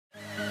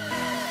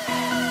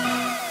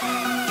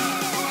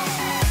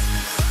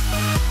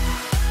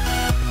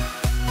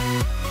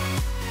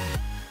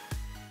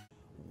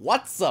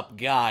What's up,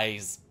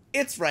 guys?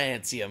 It's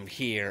Rantium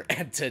here,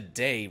 and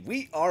today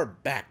we are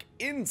back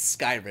in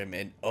Skyrim,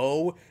 and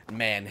oh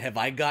man, have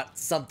I got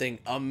something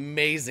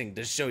amazing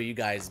to show you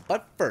guys.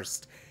 But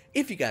first,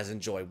 if you guys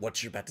enjoy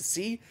what you're about to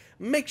see,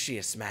 make sure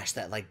you smash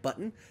that like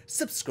button,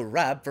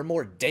 subscribe for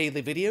more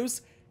daily videos,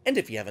 and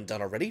if you haven't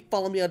done already,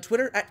 follow me on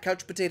Twitter at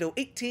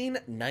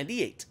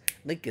CouchPotato1898.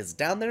 Link is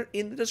down there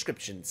in the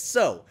description.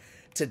 So,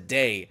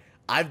 today,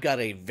 I've got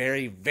a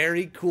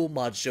very cool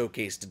mod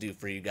showcase to do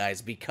for you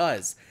guys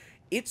because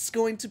it's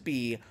going to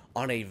be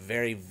on a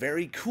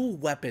very cool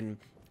weapon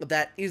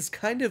that is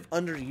kind of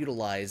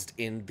underutilized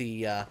in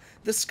the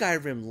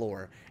Skyrim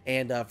lore.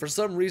 And for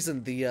some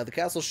reason, the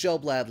Castle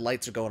Shellblad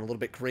lights are going a little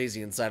bit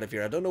crazy inside of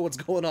here. I don't know what's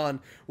going on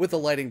with the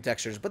lighting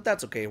textures, but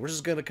that's okay. We're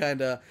just gonna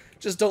kind of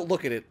just don't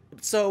look at it.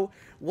 So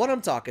what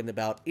I'm talking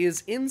about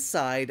is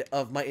inside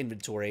of my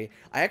inventory.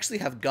 I actually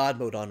have God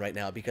mode on right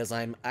now because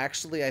I'm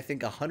actually, I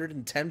think,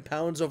 110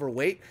 pounds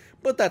overweight,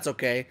 but that's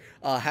okay.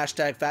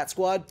 Hashtag Fat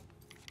Squad.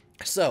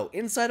 So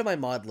inside of my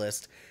mod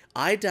list,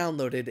 I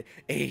downloaded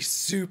a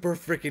super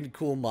freaking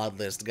cool mod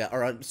list,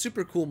 or a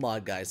super cool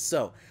mod, guys.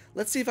 So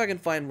let's see if I can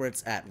find where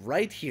it's at.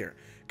 Right here,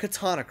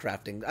 katana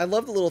crafting. I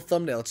love the little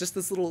thumbnail. It's just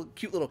this little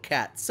cute little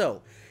cat.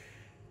 So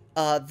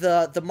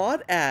the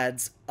mod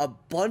adds a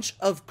bunch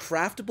of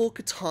craftable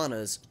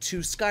katanas to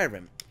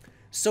Skyrim.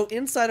 So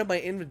inside of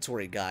my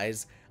inventory,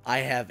 guys,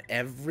 I have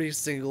every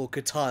single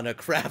katana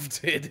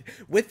crafted,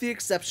 with the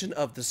exception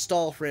of the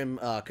Stalfrim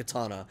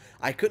katana.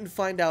 I couldn't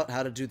find out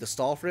how to do the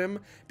Stalfrim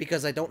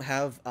because I don't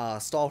have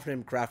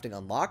Stalfrim crafting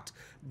unlocked,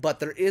 but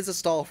there is a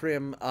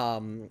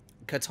Stalfrim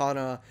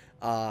katana.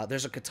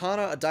 There's a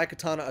katana, a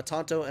daikatana, a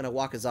tanto, and a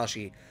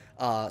wakizashi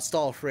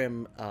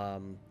Stalfrim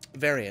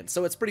variant,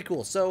 so it's pretty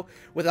cool. So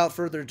without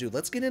further ado,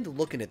 let's get into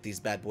looking at these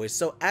bad boys.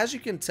 So as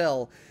you can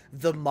tell,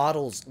 the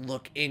models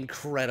look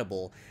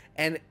incredible,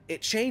 and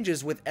it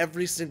changes with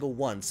every single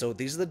one. So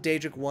these are the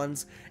Daedric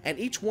ones, and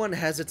each one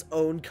has its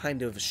own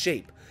kind of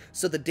shape.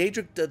 So the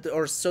Daedric, the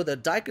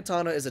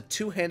daikatana is a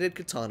two-handed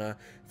katana.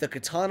 The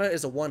katana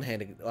is a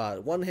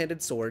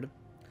one-handed sword.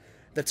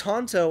 The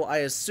tanto, I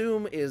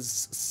assume,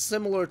 is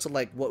similar to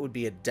like what would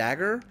be a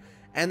dagger,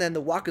 and then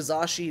the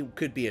wakizashi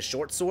could be a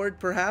short sword,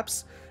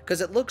 perhaps, because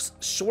it looks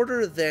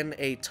shorter than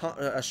a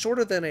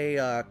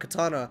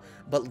katana,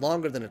 but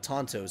longer than a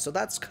tanto. So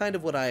that's kind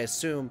of what I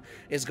assume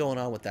is going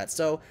on with that.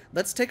 So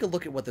let's take a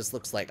look at what this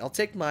looks like. I'll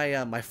take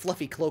my my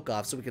fluffy cloak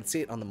off so we can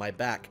see it on my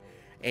back.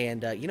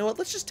 And you know what?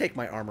 Let's just take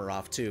my armor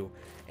off too,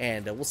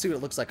 and we'll see what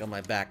it looks like on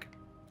my back.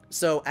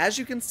 So as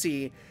you can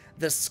see,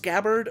 the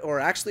scabbard,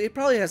 or actually it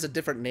probably has a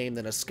different name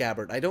than a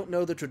scabbard. I don't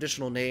know the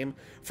traditional name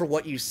for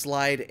what you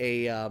slide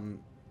a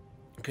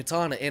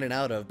katana in and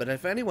out of, but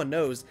if anyone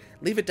knows,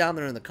 leave it down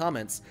there in the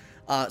comments.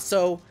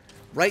 So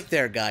right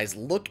there, guys,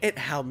 look at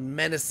how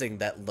menacing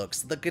that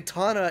looks. The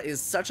katana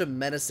is such a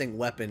menacing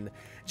weapon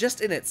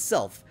just in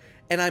itself,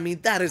 and I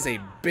mean, that is a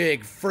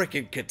big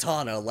freaking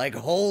katana. Like,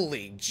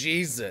 holy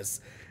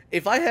Jesus,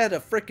 if I had a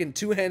freaking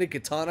two-handed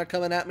katana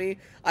coming at me,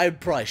 I'd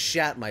probably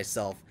shat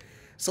myself.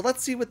 So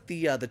let's see what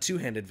the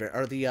two-handed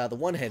or the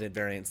one-handed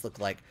variants look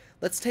like.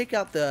 Let's take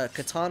out the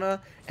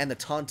katana and the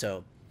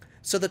tanto.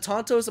 So the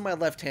tanto is in my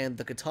left hand,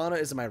 the katana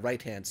is in my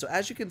right hand. So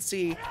as you can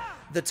see,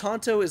 the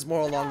tanto is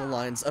more along the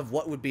lines of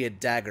what would be a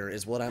dagger,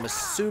 is what I'm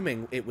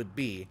assuming it would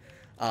be.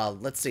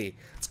 Let's see.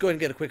 Let's go ahead and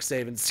get a quick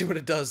save and see what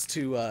it does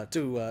to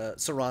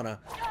Serana.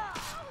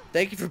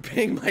 Thank you for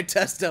being my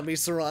test dummy,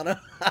 Serana.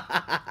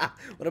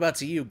 What about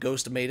to you,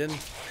 Ghost Maiden?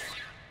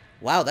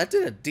 Wow, that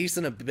did a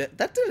decent bit.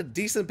 That did a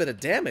decent bit of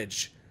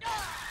damage.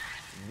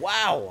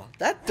 Wow,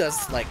 that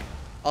does like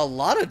a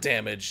lot of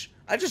damage.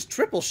 I just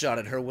triple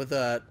shotted her with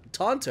a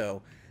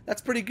tanto.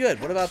 That's pretty good.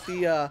 What about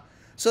the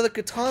so the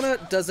katana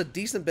does a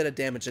decent bit of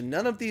damage, and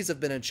none of these have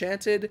been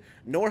enchanted,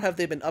 nor have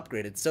they been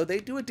upgraded. So they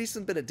do a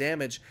decent bit of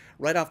damage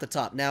right off the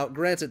top. Now,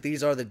 granted,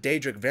 these are the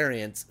Daedric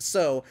variants,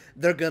 so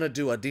they're gonna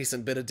do a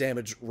decent bit of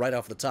damage right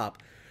off the top.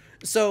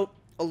 So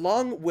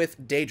along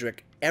with Daedric,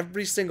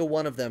 every single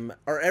one of them,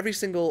 or every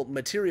single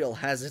material,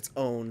 has its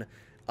own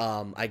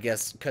I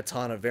guess,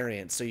 katana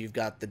variant. So you've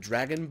got the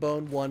dragon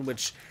bone one,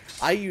 which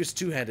I use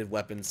two-handed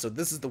weapons, so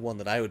this is the one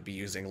that I would be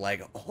using.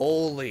 Like,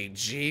 holy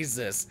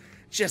Jesus,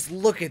 just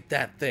look at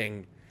that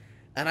thing.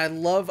 And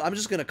I'm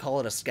just gonna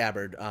call it a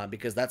scabbard,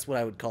 because that's what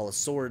I would call a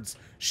sword's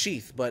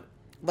sheath, but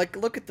like,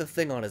 look at the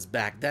thing on his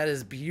back. That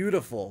is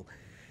beautiful.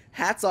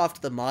 Hats off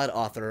to the mod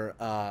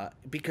author,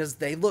 because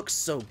they look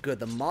so good.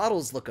 The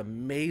models look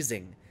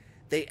amazing.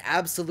 They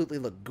absolutely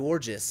look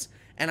gorgeous,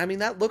 and I mean,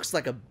 that looks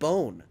like a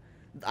bone.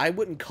 I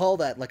wouldn't call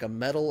that like a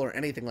metal or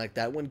anything like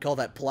that. I wouldn't call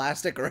that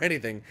plastic or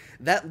anything.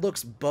 That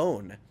looks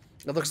bone.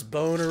 It looks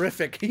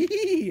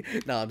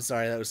bone-erific. No, I'm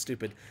sorry, that was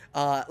stupid.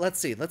 Let's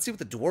see. Let's see what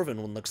the dwarven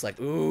one looks like.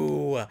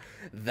 Ooh,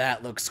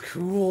 that looks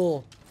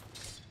cool.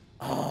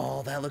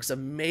 Oh, that looks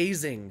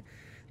amazing.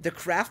 The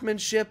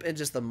craftsmanship and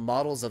just the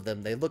models of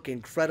them, they look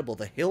incredible.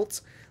 The hilt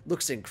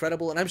looks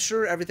incredible, and I'm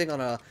sure everything on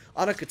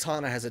a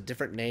katana has a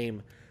different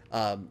name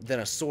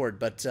than a sword,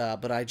 but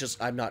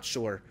I'm not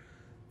sure.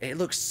 It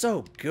looks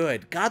so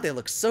good. God, they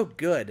look so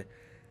good.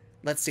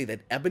 Let's see,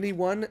 that ebony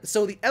one.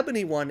 So the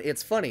ebony one,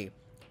 it's funny.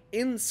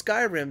 In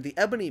Skyrim, the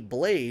ebony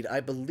blade, I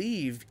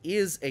believe,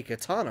 is a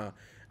katana,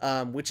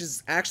 which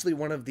is actually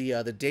one of the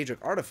Daedric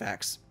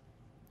artifacts.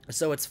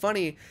 So it's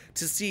funny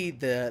to see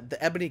the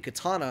ebony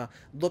katana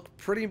look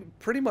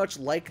pretty much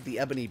like the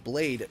ebony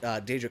blade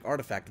Daedric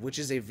artifact, which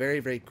is a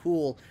very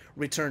cool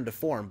return to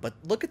form. But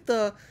look at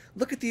the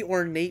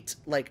ornate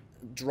like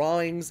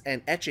drawings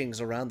and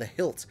etchings around the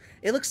hilt.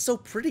 It looks so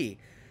pretty.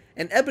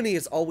 And ebony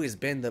has always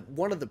been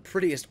one of the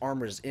prettiest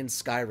armors in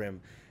Skyrim.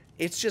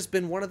 It's just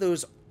been one of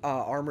those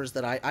armors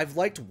that I've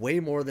liked way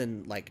more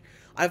than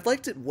I've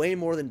liked it way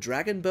more than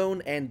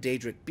Dragonbone and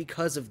Daedric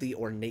because of the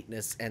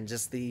ornateness and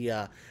just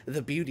the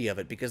beauty of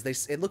it, because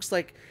it looks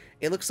like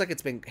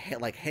it's been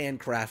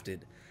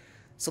handcrafted.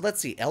 So let's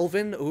see,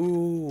 Elven.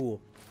 Ooh,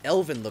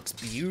 Elven looks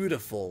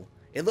beautiful.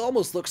 It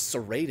almost looks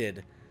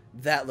serrated.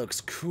 That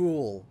looks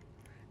cool.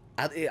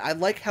 I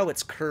like how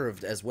it's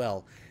curved as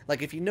well.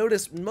 Like if you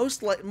notice,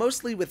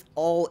 mostly with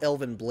all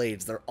Elven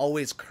blades, they're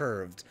always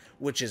curved,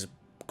 which is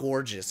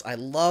gorgeous. I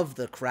love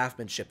the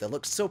craftsmanship. That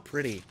looks so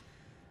pretty.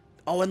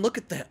 Oh, and look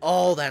at that.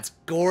 Oh, that's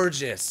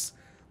gorgeous.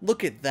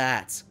 Look at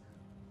that.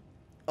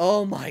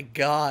 Oh my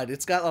god.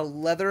 It's got a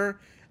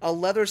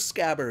leather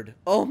scabbard.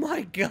 Oh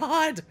my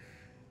god.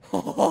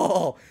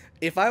 Oh,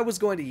 if I was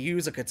going to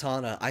use a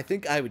katana, I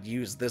think I would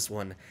use this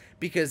one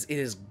because it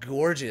is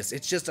gorgeous.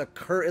 It's just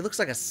it looks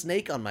like a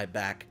snake on my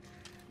back.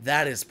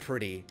 That is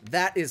pretty.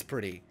 That is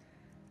pretty.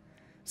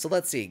 So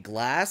let's see.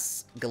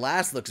 Glass.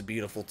 Glass looks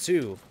beautiful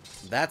too.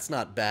 That's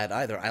not bad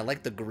either. I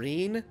like the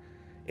green.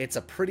 It's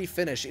a pretty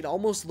finish. It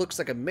almost looks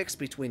like a mix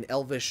between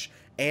Elvish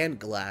and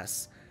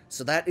glass.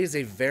 So that is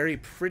a very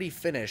pretty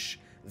finish.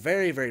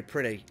 Very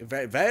pretty.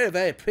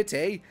 Very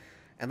pretty.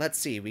 And let's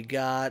see. We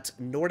got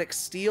Nordic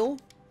steel.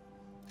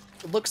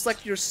 It looks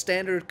like your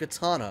standard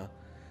katana,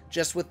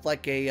 just with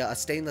like a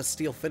stainless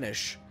steel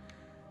finish.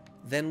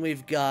 Then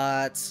we've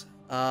got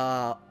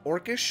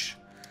Orcish.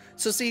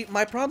 So see,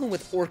 my problem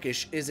with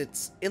Orcish is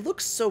it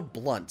looks so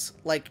blunt.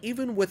 Like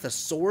even with a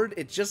sword,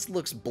 it just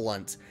looks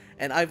blunt.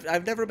 And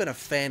I've never been a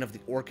fan of the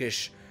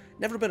Orcish,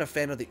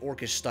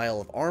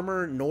 style of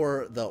armor,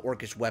 nor the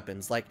Orcish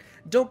weapons. Like,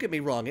 don't get me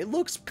wrong, it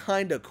looks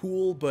kind of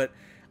cool, but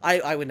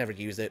I would never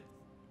use it.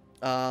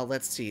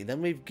 Let's see.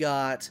 Then we've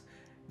got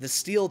the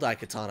steel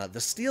daikatana. The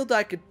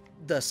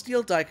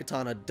steel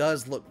daikatana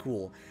does look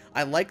cool.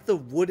 I like the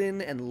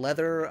wooden and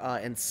leather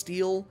and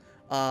steel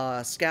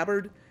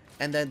scabbard,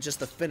 and then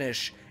just the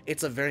finish.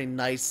 It's a very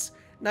nice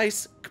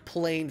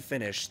plain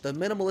finish. The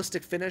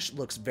minimalistic finish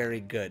looks very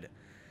good.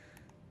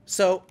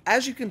 So,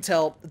 as you can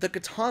tell, the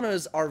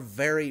katanas are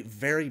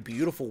very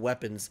beautiful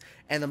weapons,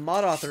 and the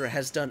mod author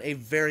has done a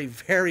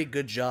very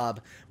good job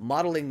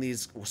modeling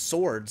these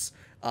swords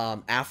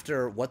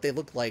after what they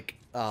look like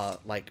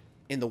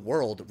in the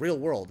real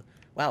world.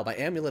 Wow, my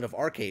Amulet of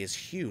Arche is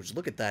huge.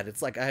 Look at that.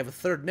 It's like I have a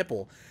third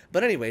nipple.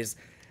 But anyways,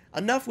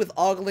 enough with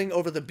ogling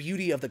over the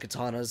beauty of the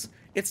katanas.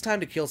 It's time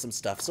to kill some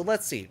stuff. So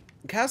let's see.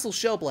 Castle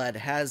Shellblad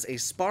has a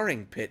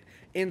sparring pit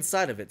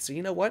inside of it. So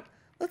you know what?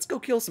 Let's go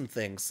kill some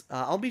things.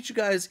 I'll meet you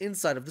guys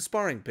inside of the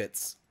sparring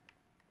pits.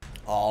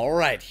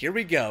 Alright, here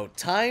we go.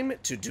 Time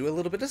to do a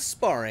little bit of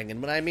sparring.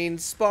 And when I mean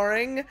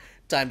sparring,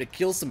 time to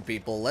kill some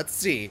people. Let's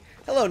see.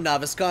 Hello,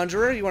 Novice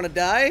Conjurer. You want to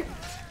die?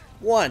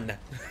 1.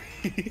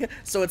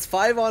 So it's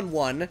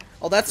 5-on-1.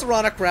 Oh, that's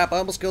Serana. Crap, I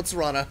almost killed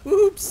Serana.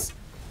 Oops.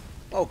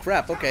 Oh,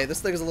 crap. Okay,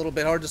 this thing is a little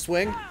bit hard to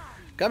swing.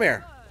 Come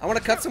here. I want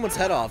to cut someone's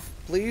head off.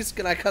 Please,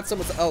 can I cut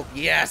someone's... Oh,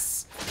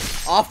 yes.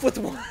 Off with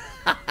one.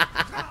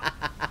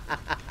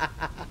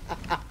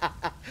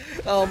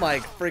 Oh my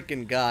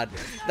freaking god.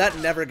 That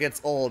never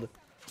gets old.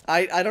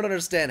 I don't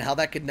understand how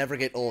that could never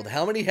get old.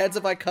 How many heads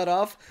have I cut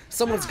off?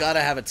 Someone's got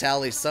to have a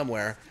tally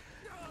somewhere.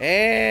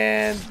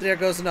 And there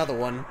goes another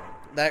one.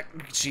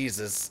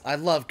 Jesus. I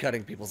love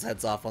cutting people's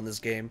heads off on this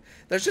game.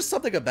 There's just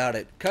something about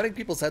it. Cutting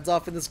people's heads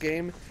off in this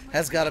game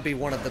has got to be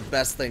one of the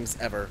best things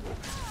ever.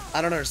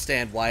 I don't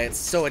understand why it's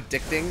so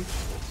addicting.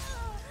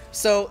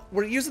 So,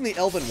 we're using the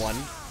Elven one.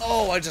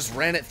 Oh, I just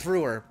ran it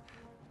through her.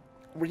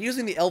 We're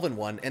using the Elven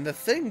one, and the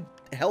thing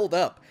held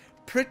up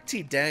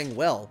pretty dang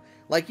well.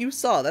 Like you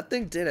saw, that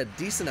thing did a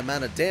decent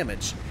amount of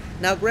damage.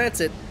 Now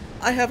granted,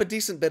 I have a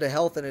decent bit of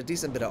health and a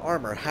decent bit of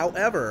armor.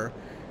 However,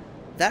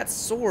 that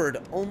sword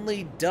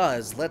only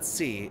does, let's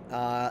see,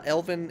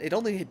 Elven, it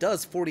only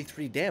does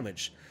 43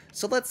 damage.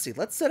 So let's see,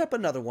 let's set up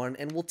another one,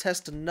 and we'll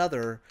test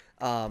another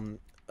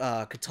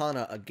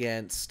katana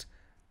against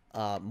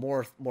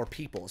more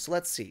people. So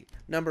let's see,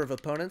 number of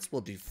opponents, we'll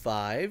do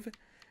 5.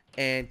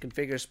 And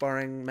configure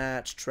sparring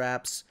match,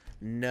 traps,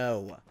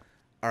 no.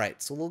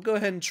 Alright, so we'll go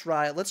ahead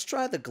and let's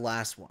try the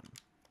glass one.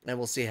 And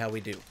we'll see how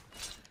we do.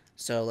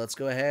 So let's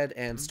go ahead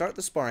and start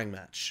the sparring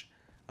match.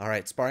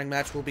 Alright, sparring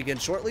match will begin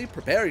shortly.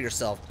 Prepare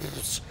yourself.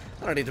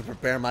 I don't need to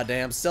prepare my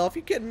damn self.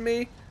 You kidding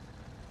me?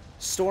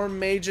 Storm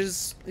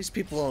mages. These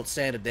people don't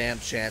stand a damn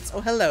chance.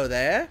 Oh, hello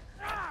there.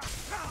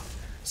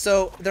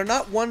 So, they're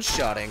not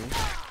one-shotting.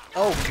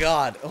 Oh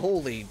god,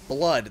 holy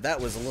blood.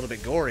 That was a little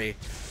bit gory.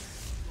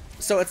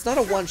 So it's not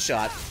a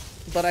one-shot.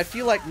 But I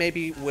feel like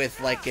maybe with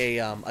like a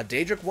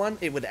Daedric one,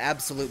 it would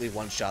absolutely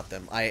one-shot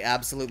them. I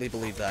absolutely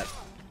believe that.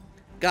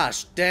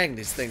 Gosh, dang,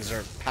 these things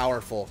are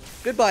powerful.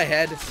 Goodbye,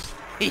 head.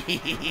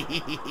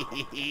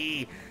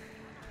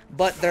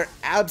 But they're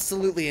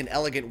absolutely an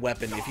elegant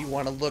weapon if you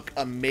want to look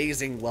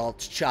amazing while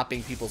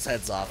chopping people's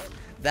heads off.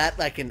 That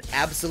I can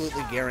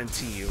absolutely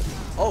guarantee you.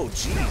 Oh,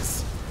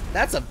 jeez.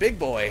 That's a big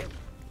boy.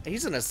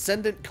 He's an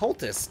Ascendant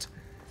Cultist.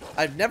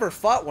 I've never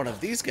fought one of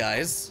these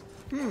guys.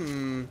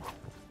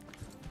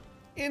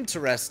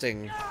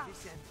 Interesting.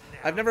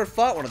 I've never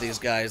fought one of these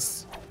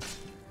guys.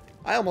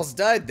 I almost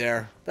died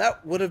there.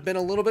 That would have been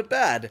a little bit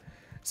bad.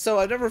 So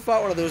I've never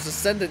fought one of those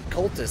Ascendant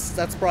Cultists.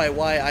 That's probably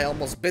why I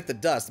almost bit the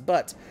dust.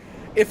 But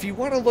if you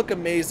want to look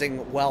amazing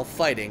while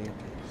fighting,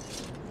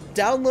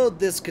 download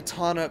this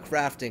katana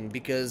crafting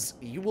because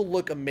you will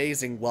look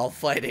amazing while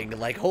fighting.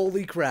 Like,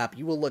 holy crap,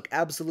 you will look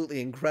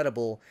absolutely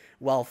incredible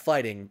while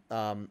fighting.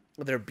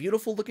 They're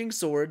beautiful looking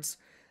swords.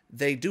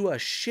 They do a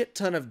shit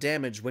ton of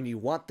damage when you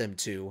want them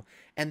to.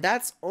 And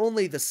that's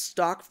only the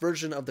stock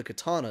version of the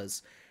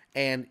katanas.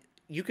 And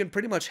you can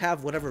pretty much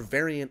have whatever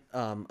variant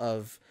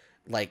of,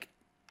 like,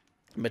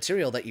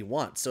 material that you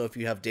want. So if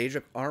you have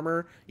Daedric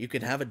armor, you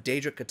can have a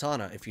Daedric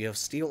katana. If you have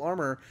steel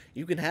armor,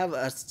 you can have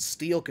a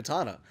steel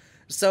katana.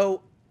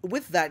 So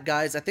with that,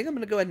 guys, I think I'm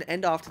going to go ahead and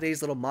end off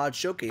today's little mod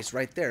showcase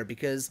right there,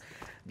 because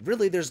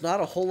really there's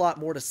not a whole lot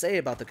more to say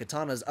about the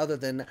katanas other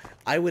than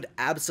I would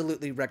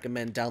absolutely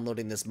recommend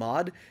downloading this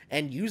mod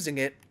and using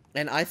it,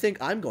 and I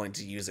think I'm going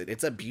to use it.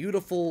 It's a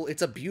beautiful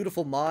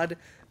mod.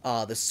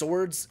 The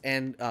swords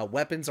and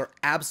weapons are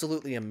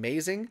absolutely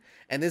amazing,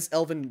 and this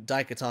Elven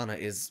Daikatana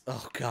is,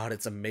 oh god,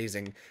 it's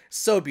amazing.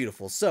 So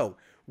beautiful. So,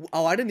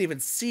 oh, I didn't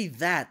even see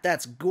that.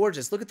 That's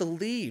gorgeous. Look at the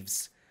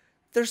leaves.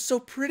 They're so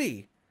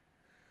pretty.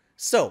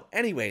 So,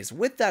 anyways,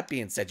 with that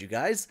being said, you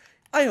guys,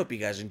 I hope you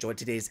guys enjoyed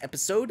today's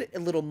episode, a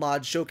little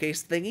mod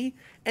showcase thingy,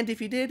 and if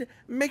you did,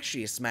 make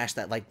sure you smash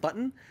that like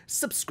button,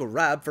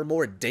 subscribe for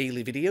more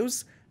daily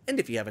videos,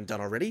 and if you haven't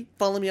done already,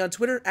 follow me on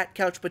Twitter at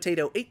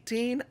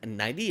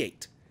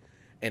CouchPotato1898.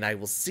 And I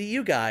will see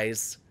you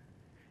guys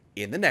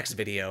in the next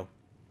video.